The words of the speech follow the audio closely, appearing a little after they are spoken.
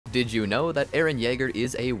Did you know that Eren Jaeger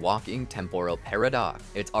is a walking temporal paradox?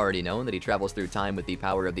 It's already known that he travels through time with the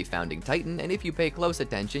power of the Founding Titan, and if you pay close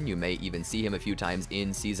attention, you may even see him a few times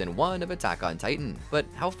in Season 1 of Attack on Titan. But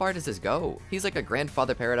how far does this go? He's like a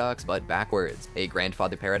grandfather paradox, but backwards. A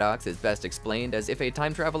grandfather paradox is best explained as if a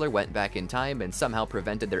time traveler went back in time and somehow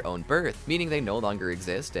prevented their own birth, meaning they no longer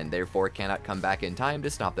exist and therefore cannot come back in time to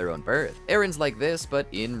stop their own birth. Eren's like this, but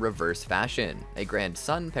in reverse fashion. A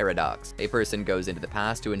grandson paradox. A person goes into the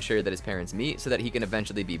past to ensure that his parents meet so that he can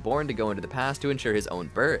eventually be born to go into the past to ensure his own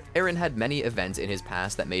birth. Eren had many events in his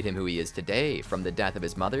past that made him who he is today, from the death of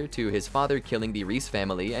his mother to his father killing the Reese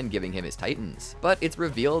family and giving him his titans. But it's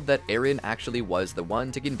revealed that Eren actually was the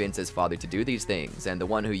one to convince his father to do these things, and the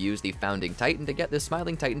one who used the Founding Titan to get the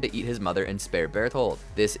Smiling Titan to eat his mother and spare Berthold.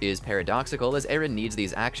 This is paradoxical as Eren needs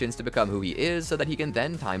these actions to become who he is so that he can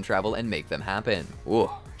then time travel and make them happen. Ooh,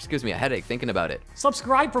 just gives me a headache thinking about it.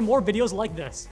 Subscribe for more videos like this.